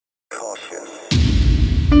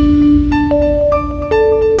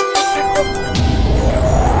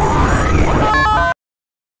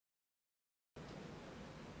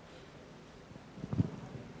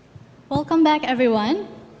back, everyone.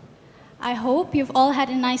 I hope you've all had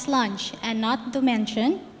a nice lunch, and not to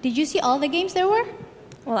mention, did you see all the games there were?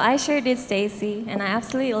 Well, I sure did, Stacy, and I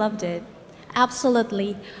absolutely loved it.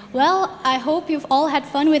 Absolutely. Well, I hope you've all had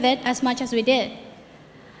fun with it as much as we did.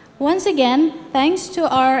 Once again, thanks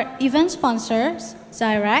to our event sponsors,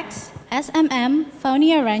 Zyrax, SMM,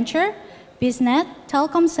 Faunia Rancher, Biznet,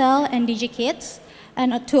 Telkomsel, and DigiKids,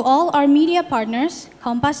 and to all our media partners,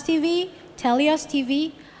 Kompas TV, Telios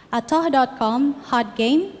TV, Atoh.com, Hot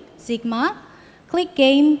Game, Sigma, Click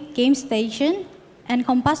Game, Game Station, and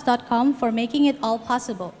Kompas.com for making it all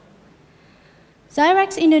possible.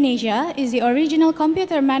 Zyrax Indonesia is the original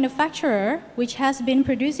computer manufacturer which has been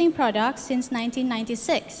producing products since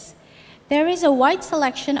 1996. There is a wide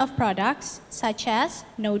selection of products such as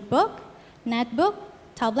notebook, netbook,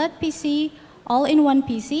 tablet PC, all-in-one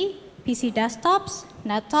PC, PC desktops,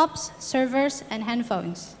 nettops, servers, and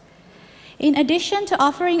handphones. In addition to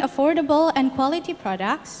offering affordable and quality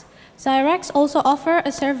products, Zyrax also offer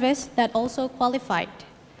a service that also qualified.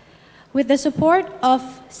 With the support of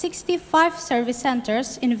 65 service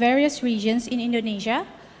centers in various regions in Indonesia,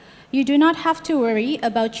 you do not have to worry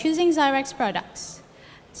about choosing Zyrax products.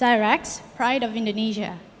 Zyrax, pride of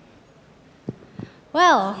Indonesia.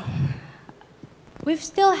 Well, we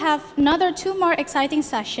still have another 2 more exciting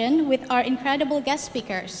sessions with our incredible guest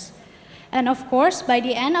speakers. And of course, by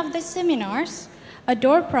the end of the seminars, a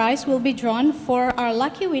door prize will be drawn for our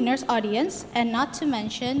lucky winners audience, and not to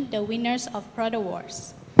mention the winners of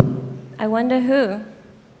PROTOWARs. I wonder who?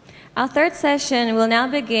 Our third session will now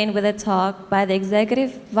begin with a talk by the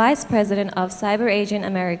Executive Vice President of CyberAgent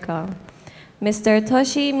America, Mr.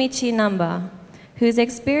 Toshi Namba, whose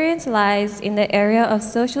experience lies in the area of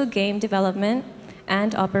social game development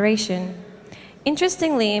and operation.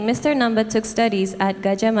 Interestingly, Mr. Namba took studies at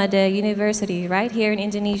Gadjah Mada University right here in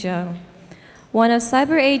Indonesia. One of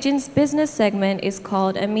CyberAgent's business segment is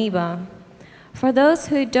called Amoeba. For those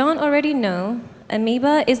who don't already know,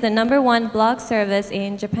 Amoeba is the #1 blog service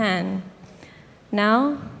in Japan.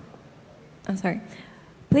 Now,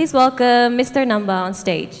 please welcome Mr. Namba on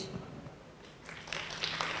stage.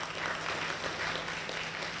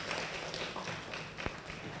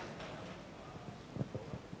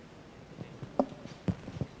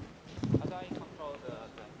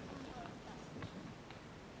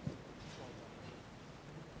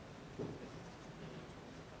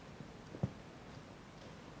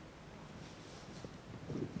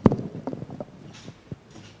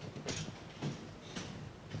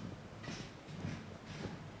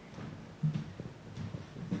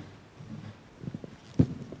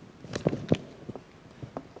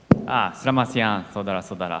 Selamat siang,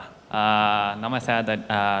 saudara-saudara. Nama saya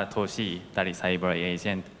Toshi dari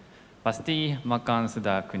CyberAgent. Pasti makan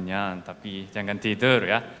sudah kenyang, tapi jangan tidur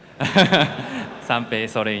ya sampai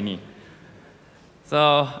sore ini.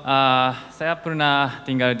 Saya pernah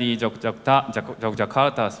tinggal di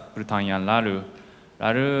Yogyakarta 10 tahun yang lalu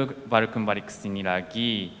baru kembali ke sini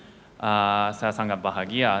lagi. Saya sangat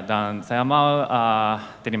bahagia dan saya mau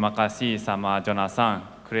terima kasih sama Jonathan,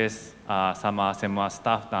 Chris, sama semua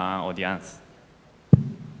staff dan audiens.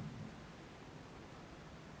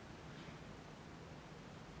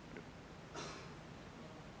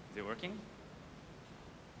 Is it working?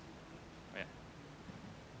 Oh, yeah.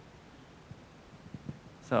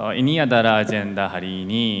 So, ini adalah agenda hari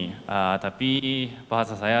ini, tapi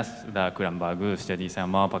bahasa saya sudah kurang bagus, jadi saya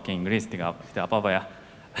mau pakai Inggris, tidak apa-apa ya.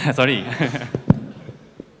 Sorry.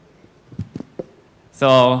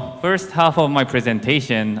 So, first half of my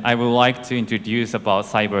presentation, I would like to introduce about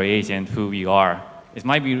CyberAgent, who we are. It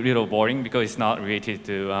might be a little boring because it's not related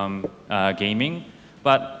to gaming,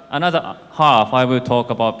 but another half, I will talk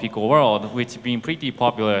about Pico World, which has been pretty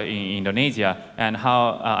popular in Indonesia, and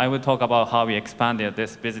how I will talk about how we expanded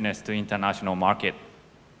this business to international market.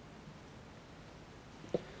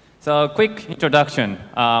 So, quick introduction.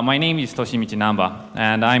 My name is Toshi Namba,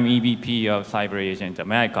 and I'm EVP of CyberAgent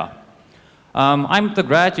America. I'm the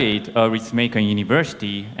graduate of Ritsmaker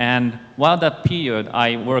University, and while that period,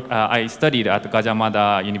 I studied at Gadjah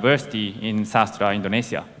Mada University in Sastra,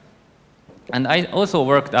 Indonesia. And I also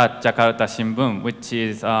worked at Jakarta Shimbun, which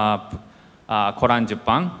is Koran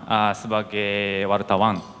Jepang, sebagai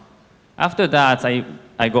wartawan. After that,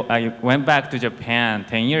 I went back to Japan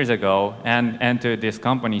 10 years ago and entered this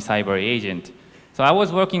company, CyberAgent. So I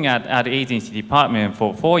was working at the agency department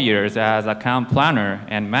for 4 years as account planner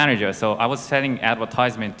and manager. So I was selling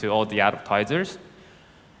advertisement to all the advertisers.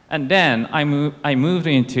 And then I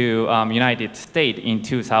moved into United States in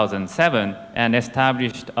 2007 and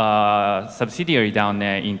established a subsidiary down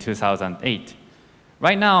there in 2008.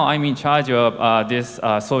 Right now, I'm in charge of this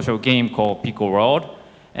social game called Pico World.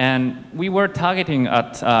 And we were targeting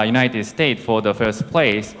at United States for the first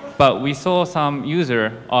place, but we saw some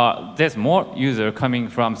there's more user coming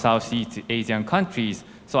from Southeast Asian countries.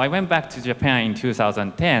 So I went back to Japan in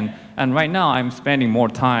 2010, and right now I'm spending more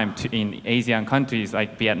time in Asian countries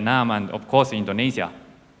like Vietnam and of course Indonesia.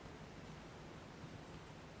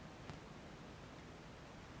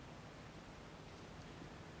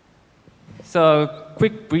 So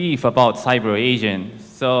quick brief about CyberAgent.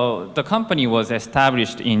 So the company was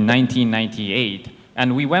established in 1998,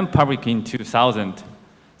 and we went public in 2000.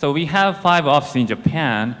 So we have 5 offices in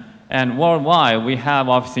Japan, and worldwide we have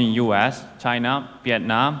offices in US, China,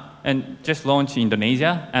 Vietnam, and just launched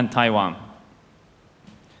Indonesia and Taiwan.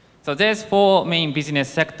 So there's 4 main business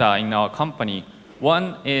sectors in our company.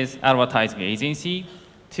 1 is advertising agency,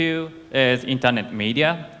 2 is internet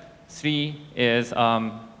media, 3 is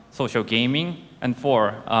social gaming, and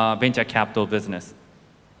 4 venture capital business.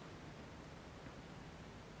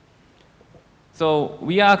 So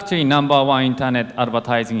we are actually #1 internet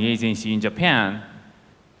advertising agency in Japan.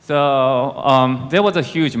 So there was a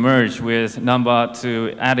huge merge with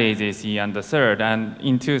 #2 ad agency and the third, and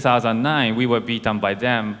in 2009 we were beaten by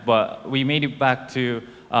them, but we made it back to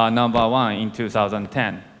 #1 in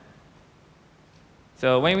 2010.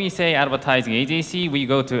 So when we say advertising agency, we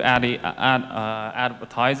go to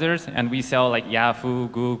advertisers and we sell like Yahoo,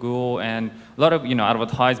 Google, and a lot of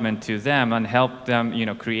advertisement to them and help them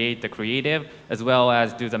create the creative as well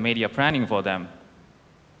as do the media planning for them.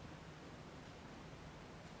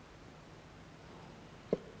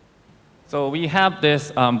 So we have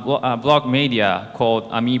this blog media called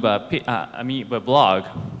Amoeba Blog.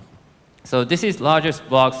 So this is largest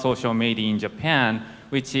blog social media in Japan,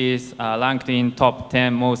 which is ranked in top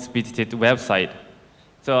 10 most visited website.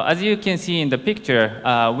 So as you can see in the picture,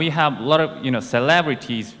 we have a lot of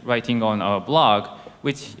celebrities writing on our blog,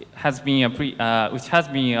 which has been a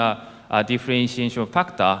differentiation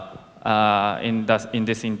factor in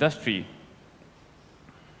this industry.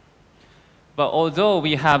 But although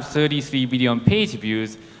we have 33 billion page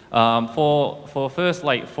views, for first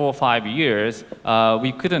like 4 or 5 years,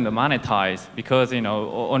 we couldn't monetize because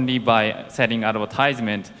only by setting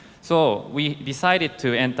advertisement. So we decided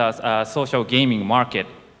to enter a social gaming market.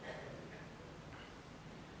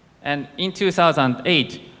 And in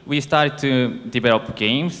 2008, we started to develop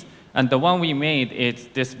games, and the one we made is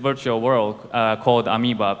this virtual world called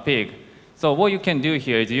Amoeba Pig. So what you can do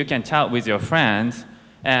here is you can chat with your friends,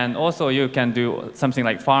 and also you can do something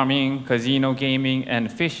like farming, casino gaming,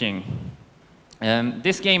 and fishing. And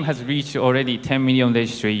this game has reached already 10 million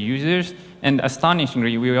registered users, and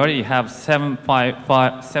astonishingly, we already have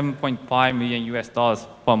 $7.5 million US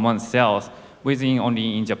per month sales within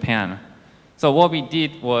only in Japan. So what we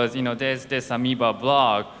did was, there's this Amoeba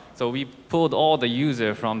blog, so we pulled all the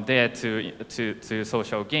users from there to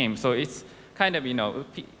social games. So it's kind of,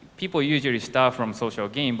 people usually start from social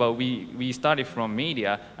game, but we started from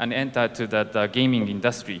media and entered to the gaming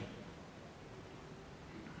industry.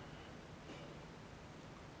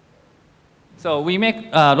 So we make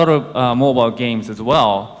a lot of mobile games as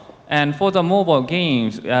well. And for the mobile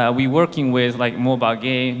games, we're working with like Mobile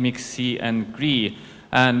Game, Mixi, and Gree.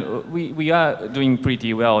 And we are doing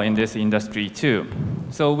pretty well in this industry too.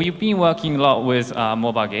 So we've been working a lot with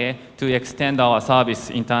Mobile Game to extend our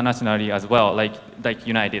service internationally as well, like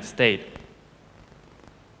United States.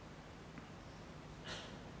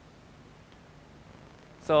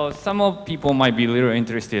 So some of people might be a little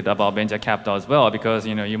interested about venture capital as well, because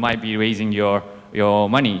you might be raising your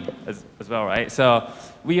money as well, right? So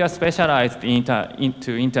we are specialized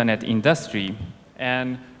into internet industry,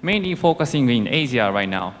 and mainly focusing in Asia right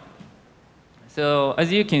now. So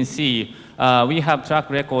as you can see, we have track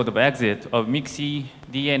record of exit of Mixi,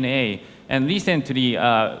 DNA, and recently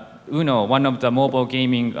Uno, one of the mobile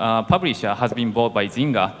gaming publisher, has been bought by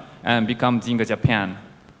Zynga and become Zynga Japan.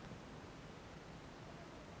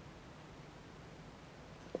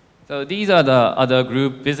 So these are the other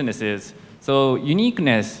group businesses. So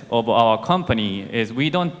uniqueness of our company is we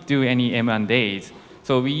don't do any M&As.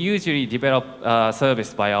 So we usually develop a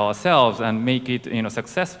service by ourselves and make it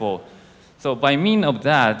successful. So by means of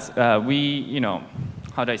that, we,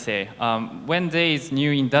 how do I say, when this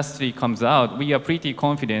new industry comes out, we are pretty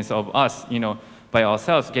confident of us, by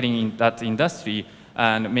ourselves getting in that industry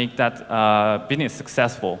and make that business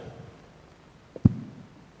successful.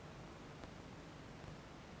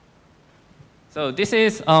 So this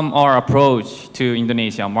is our approach to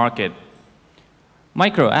Indonesian market.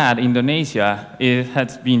 MicroAd Indonesia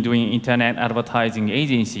has been doing internet advertising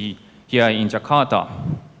agency here in Jakarta.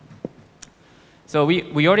 So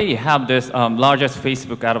we already have this largest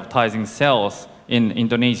Facebook advertising sales in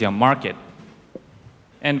Indonesian market.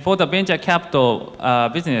 And for the venture capital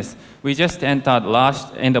business, we just entered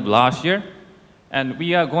end of last year. And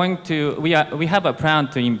we are going to, we have a plan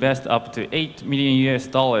to invest up to $8 million US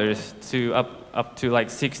to up to like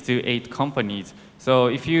 6 to 8 companies. So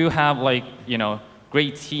if you have like,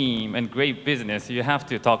 great team and great business, you have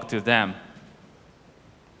to talk to them.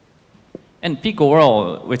 And Pico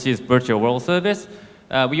World, which is virtual world service,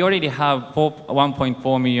 we already have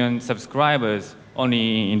 1.4 million subscribers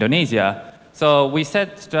only in Indonesia. So we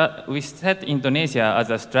set Indonesia as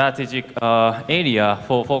a strategic area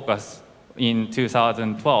for focus in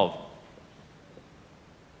 2012.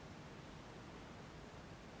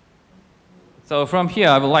 So from here,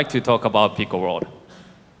 I would like to talk about Pico World.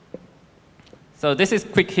 So this is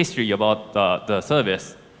quick history about the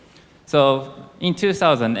service. So in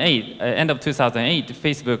 2008, end of 2008,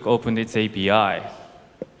 Facebook opened its API.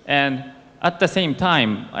 And at the same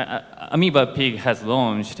time, Amoeba Pig has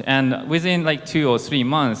launched. And within like 2 or 3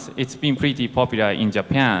 months, it's been pretty popular in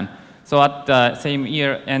Japan. So at the same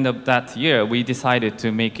year, end of that year, we decided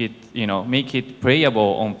to make it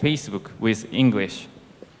playable on Facebook with English.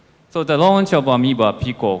 So the launch of Amoeba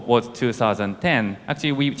Pico was 2010.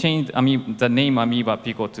 Actually, we changed the name Amoeba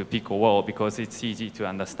Pico to Pico World because it's easy to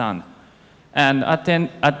understand. And at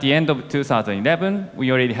the end of 2011,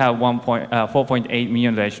 we already have 4.8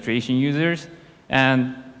 million registration users.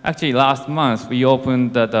 And actually, last month, we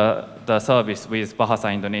opened the service with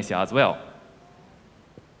Bahasa Indonesia as well.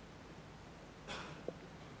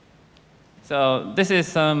 So this is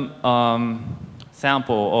some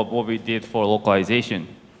sample of what we did for localization.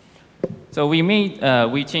 So we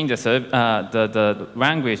changed the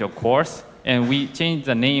language, of course, and we changed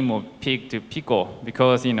the name of pig to Pico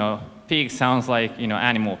because, pig sounds like,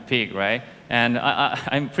 animal pig, right? And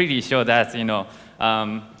I'm pretty sure that,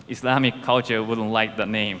 Islamic culture wouldn't like the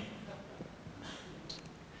name.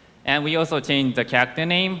 And we also changed the character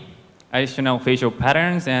name, additional facial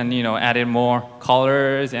patterns, and, added more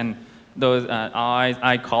colors and those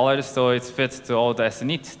eye colors, so it fits to all the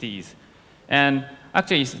ethnicities. And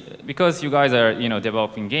actually, because you guys are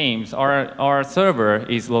developing games, our server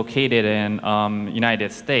is located in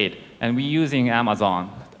United States, and we're using Amazon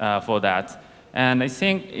for that. And I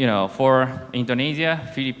think for Indonesia,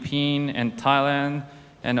 Philippines, and Thailand,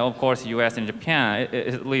 and of course US and Japan,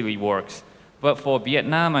 it really works. But for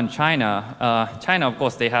Vietnam and China, China of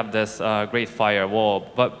course they have this Great Firewall,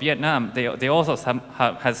 but Vietnam they also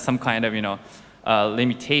has some kind of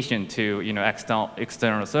limitation to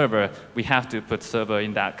external server. We have to put server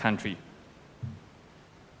in that country.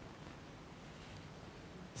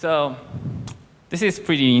 So this is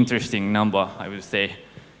pretty interesting number, I would say.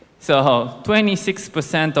 So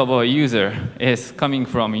 26% of our user is coming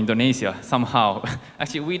from Indonesia somehow.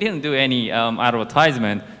 Actually, we didn't do any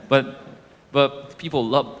advertisement, but people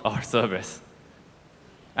love our service.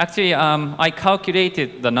 Actually, I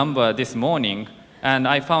calculated the number this morning, and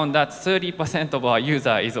I found that 30% of our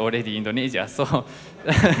user is already Indonesia. So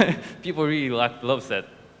people really love it.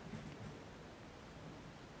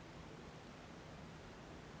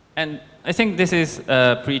 And I think this is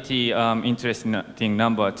a pretty interesting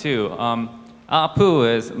number too.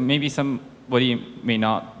 ARPU is, maybe somebody may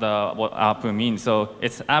not know what ARPU means. So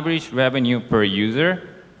it's average revenue per user.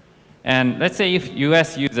 And let's say if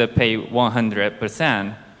US user pay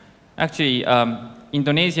 100%, actually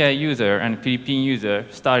Indonesia user and Philippine user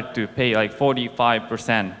start to pay like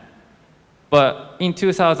 45%. But in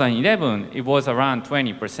 2011, it was around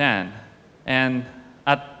 20%. And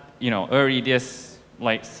at early this,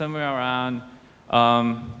 like somewhere around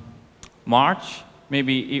March,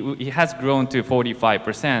 maybe it has grown to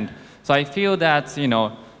 45%. So I feel that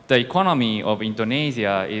the economy of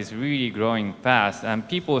Indonesia is really growing fast, and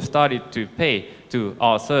people started to pay to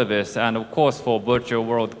our service, and of course for virtual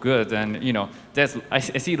world goods. And I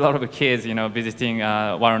see a lot of kids visiting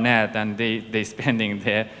Warnet, and they spending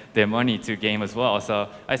their money to game as well. So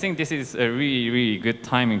I think this is a really good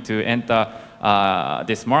timing to enter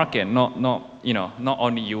this market. Not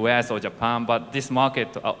only US or Japan, but this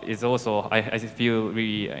market is also I feel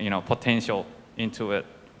really potential into it.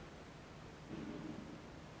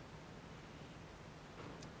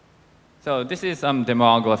 So this is some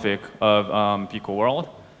demographic of Pico World.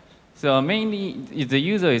 So mainly, the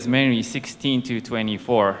user is mainly 16 to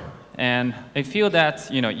 24. And I feel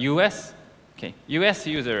that, US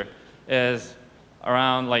user is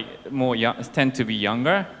around like more young, tend to be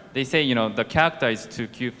younger. They say, the character is too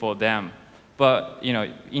cute for them. But,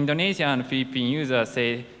 Indonesia and Philippine users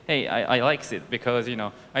say, hey, I like it because,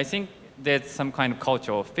 I think there's some kind of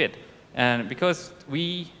cultural fit. And because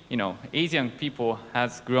we, Asian people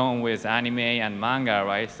has grown with anime and manga,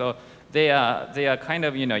 right? So they are kind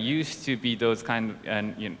of, used to be those kind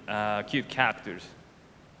of cute characters.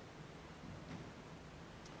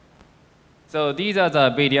 So these are the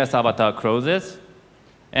various avatar clothes.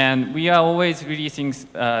 And we are always releasing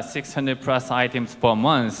 600 plus items per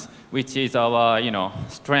month, which is our,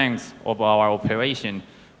 strength of our operation.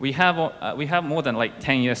 We have more than like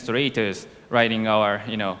 10 illustrators writing our,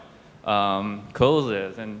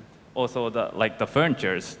 clothes and also the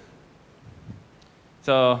furnitures.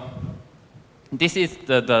 So this is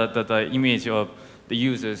the image of the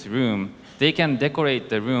user's room. They can decorate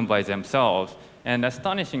the room by themselves. And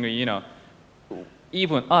astonishingly,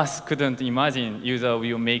 even us couldn't imagine user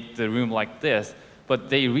will make the room like this, but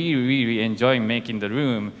they really, really enjoy making the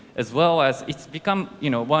room, as well as it's become,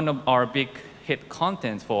 one of our big hit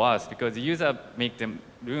contents for us, because the user make the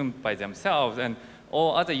room by themselves, and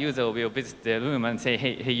all other users will visit their room and say,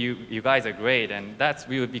 hey, you guys are great, and that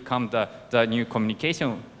will become the new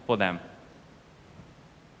communication for them.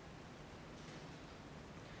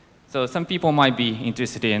 So some people might be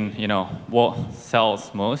interested in, what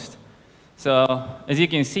sells most. So as you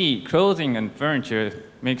can see, clothing and furniture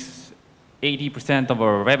makes 80% of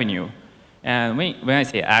our revenue. And when I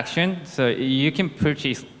say action, so you can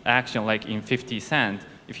purchase action like in 50 cents.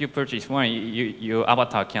 If you purchase one, your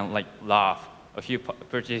avatar can like laugh. If you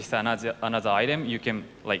purchase another item, you can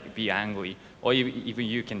like be angry, or even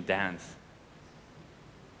you can dance.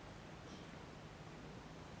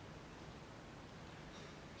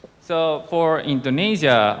 So for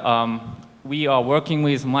Indonesia, we are working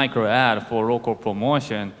with micro ad for local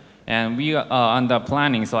promotion, and we are under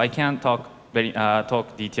planning, so I can't talk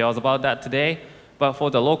details about that today. But for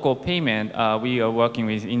the local payment, we are working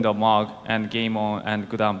with Indomog and Game On and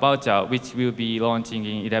Gudang Voucher, which will be launching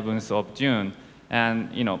in 11th of June. And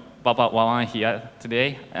Papa Wawan here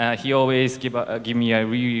today, he always give me a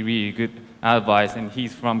really, really good advice, and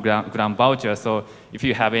he's from Gudang Voucher. So if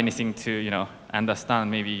you have anything to understand,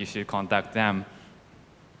 maybe you should contact them.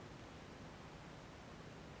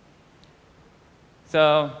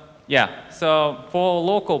 So yeah, so for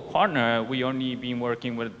local partner, we only been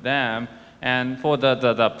working with them, and for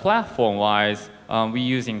the platform-wise, we're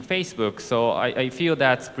using Facebook. So I feel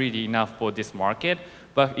that's pretty enough for this market.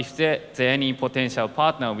 But if there's any potential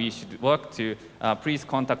partner we should work to, please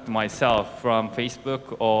contact myself from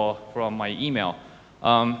Facebook or from my email.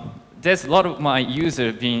 There's a lot of my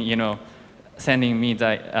users being, sending me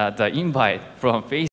the invite from Facebook.